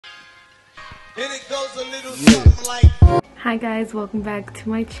And it goes a little something like... Hi guys, welcome back to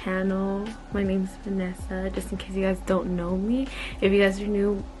my channel. My name is Vanessa, just in case you guys don't know me. If you guys are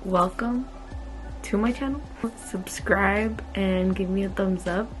new, welcome to my channel. Subscribe and give me a thumbs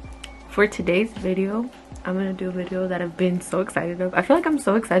up. For today's video, I'm gonna do a video that I've been so excited of. I feel like I'm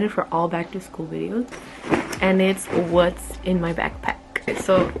so excited for all back to school videos, and it's what's in my backpack. Okay,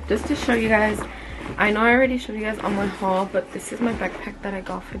 so just to show you guys, I know I already showed you guys on my haul, but this is my backpack that I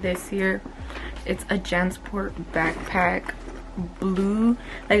got for this year. It's a Jansport backpack, blue,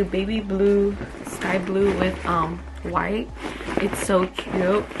 like baby blue, sky blue with white. It's so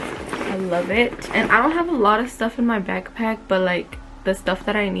cute. I love it. And I don't have a lot of stuff in my backpack, but like the stuff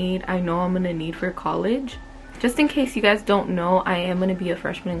that I need, I know I'm gonna need for college. Just in case you guys don't know, I am gonna be a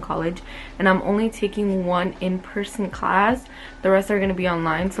freshman in college, and I'm only taking one in-person class. The rest are gonna be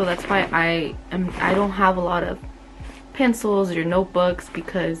online, so that's why I don't have a lot of pencils or notebooks,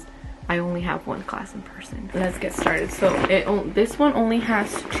 because I only have one class in person. Let's get started. So this one only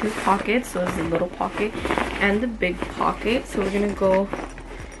has two pockets, so it's a little pocket and the big pocket. So we're gonna go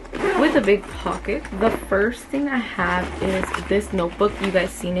with the big pocket. The first thing I have is this notebook. You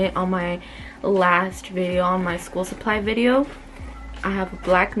guys seen it on my last video, on my school supply video. I have a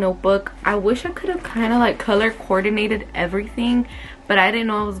black notebook. I wish I could have kind of like color coordinated everything, but I didn't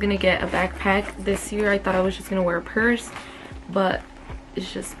know I was gonna get a backpack this year. I thought I was just gonna wear a purse, but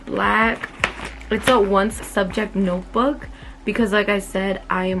it's just black. It's a one subject notebook because, like I said,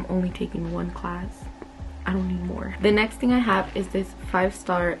 I am only taking one class. I don't need more. The next thing I have is this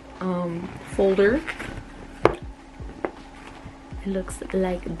 5-star folder. It looks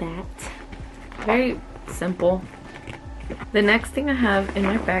like that. Very simple. The next thing I have in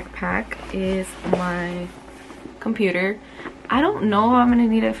my backpack is my computer. I don't know how I'm gonna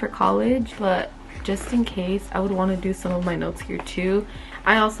need it for college, but just in case, I would want to do some of my notes here too.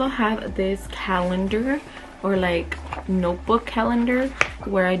 I also have this calendar, or like notebook calendar,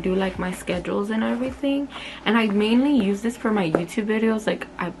 where I do like my schedules and everything, and I mainly use this for my YouTube videos. Like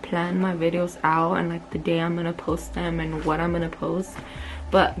I plan my videos out and like the day I'm gonna post them and what I'm gonna post.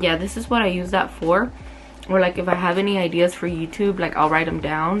 But yeah, this is what I use that for. Or like if I have any ideas for YouTube, like I'll write them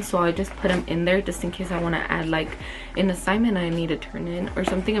down, so I just put them in there just in case I want to add like an assignment I need to turn in or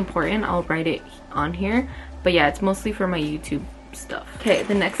something important. I'll write it on here. But yeah, it's mostly for my YouTube stuff. Okay,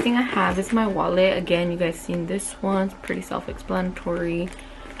 the next thing I have is my wallet. Again, you guys seen this one. It's pretty self-explanatory,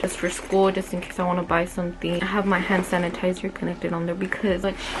 just for school, just in case I want to buy something. I have my hand sanitizer connected on there because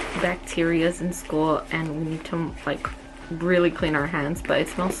like bacteria's in school and we need to like really clean our hands. But it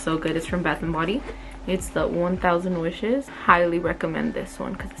smells so good. It's from Bath and Body. It's the 1000 Wishes. Highly recommend this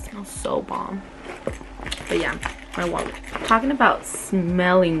one because it smells so bomb. But yeah, my wallet. Talking about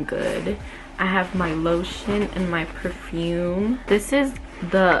smelling good, I have my lotion and my perfume. This is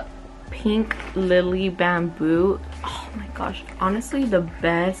the Pink Lily Bamboo. Oh my gosh, honestly the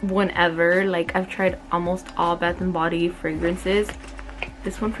best one ever. Like I've tried almost all Bath and Body fragrances.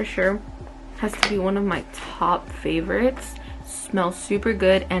 This one for sure has to be one of my top favorites. Smells super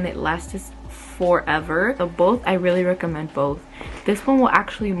good and it lasts forever. So both, I really recommend both. This one will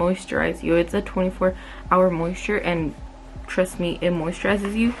actually moisturize you. It's a 24-hour moisture, and trust me, it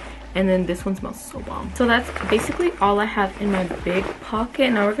moisturizes you. And then this one smells so bomb. So that's basically all I have in my big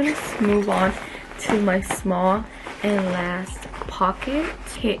pocket. Now we're gonna move on to my small and last pocket.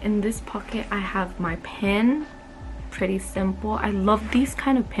 Okay, in this pocket I have my pen. Pretty simple. I love these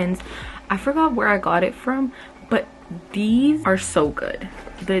kind of pens. I forgot where I got it from, but these are so good.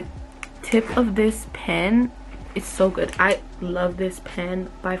 The tip of this pen is so good. I love this pen,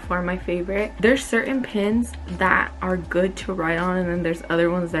 by far my favorite. There's certain pens that are good to write on, and then there's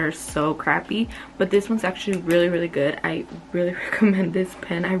other ones that are so crappy, but this one's actually really good. I really recommend this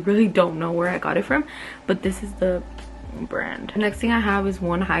pen. I really don't know where I got it from, but this is the brand. The next thing I have is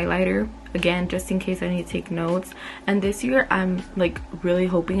one highlighter, again just in case I need to take notes. And this year I'm like really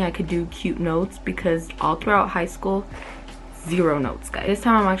hoping I could do cute notes, because all throughout high school, zero notes, guys. This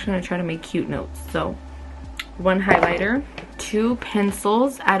time I'm actually gonna try to make cute notes. So one highlighter, two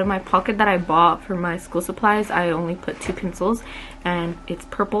pencils out of my pocket that I bought for my school supplies. I only put two pencils, and it's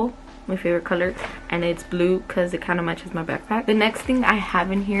purple, my favorite color, and it's blue because it kind of matches my backpack. The next thing I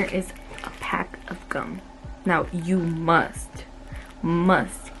have in here is a pack of gum. Now you must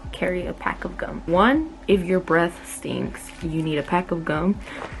carry a pack of gum. One, if your breath stinks, you need a pack of gum,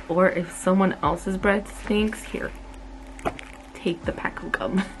 or if someone else's breath stinks, here, take the pack of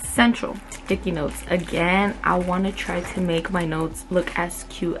gum. Central. Sticky notes. Again, I want to try to make my notes look as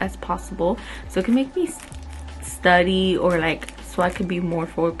cute as possible, so it can make me study, or like so I could be more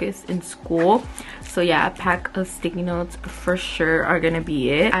focused in school. So yeah, a pack of sticky notes for sure are gonna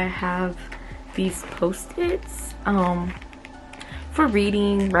be it. I have these post-its for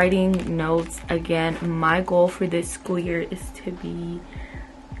reading, writing notes. Again, my goal for this school year is to be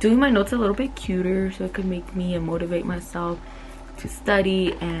doing my notes a little bit cuter so it could make me and motivate myself to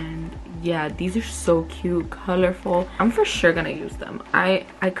study. And yeah, these are so cute, colorful. I'm for sure gonna use them. I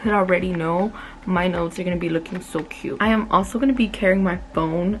could already know my notes are gonna be looking so cute. I am also gonna be carrying my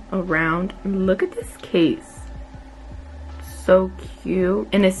phone around. Look at this case, so cute.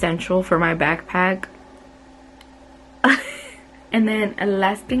 An essential for my backpack. And then a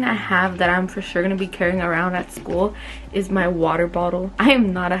last thing I have that I'm for sure gonna be carrying around at school is my water bottle. I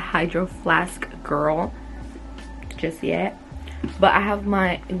am not a hydro flask girl just yet, but I have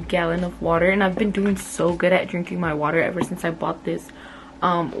my gallon of water, and I've been doing so good at drinking my water ever since I bought this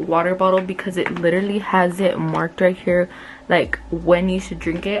water bottle, because it literally has it marked right here like when you should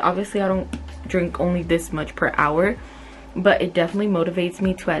drink it. Obviously I don't drink only this much per hour, but it definitely motivates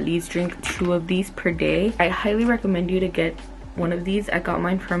me to at least drink 2 of these per day. I highly recommend you to get one of these. I got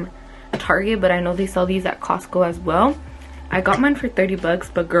mine from Target, but I know they sell these at Costco as well. I got mine for 30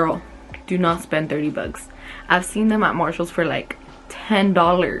 bucks, but girl, do not spend 30 bucks. I've seen them at Marshall's for like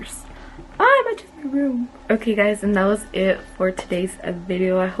 $10. I'm at just my room. Okay guys, and that was it for today's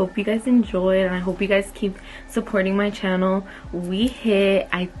video. I hope you guys enjoyed, and I hope you guys keep supporting my channel. We hit,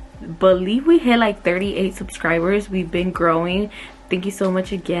 I believe we hit like 38 subscribers. We've been growing. Thank you so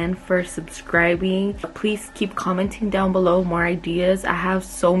much again for subscribing. Please keep commenting down below more ideas. I have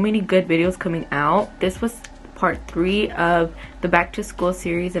so many good videos coming out. This was part 3 of the back to school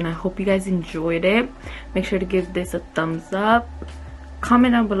series, and I hope you guys enjoyed it. Make sure to give this a thumbs up,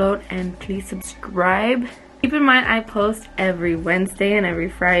 comment down below, and please subscribe. Keep in mind I post every Wednesday and every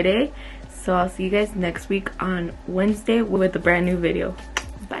Friday, so I'll see you guys next week on Wednesday with a brand new video.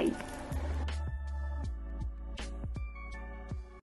 Bye.